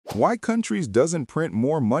Why countries doesn't print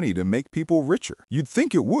more money to make people richer? You'd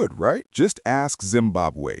think it would, right? Just ask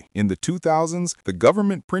Zimbabwe. In the 2000s, the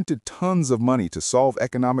government printed tons of money to solve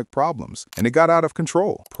economic problems, and it got out of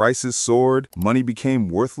control. Prices soared, money became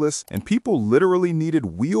worthless, and people literally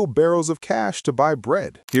needed wheelbarrows of cash to buy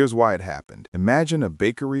bread. Here's why it happened. Imagine a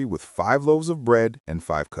bakery with 5 loaves of bread and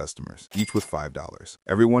 5 customers, each with $5.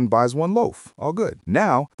 Everyone buys 1 loaf. All good.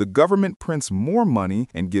 Now, the government prints more money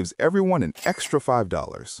and gives everyone an extra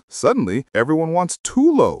 $5. Suddenly, everyone wants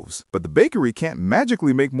 2 loaves, but the bakery can't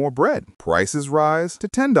magically make more bread. Prices rise to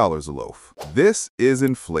 $10 a loaf. This is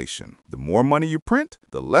inflation. The more money you print,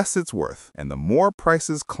 the less it's worth, and the more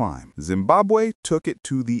prices climb. Zimbabwe took it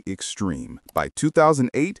to the extreme. By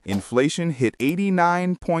 2008, inflation hit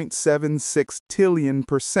 89.76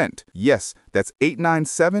 trillion%. Yes, that's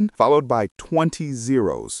 897 followed by 20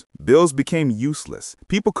 zeros. Bills became useless.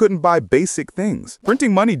 People couldn't buy basic things.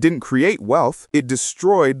 Printing money didn't create wealth, it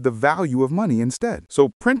destroyed the value of money instead. So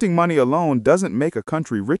printing money alone doesn't make a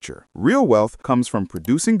country richer. Real wealth comes from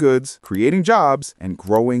producing goods, creating jobs, and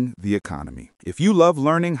growing the economy. If you love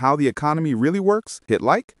learning how the economy really works, hit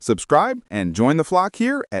like, subscribe, and join the flock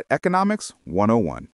here at Economics 101.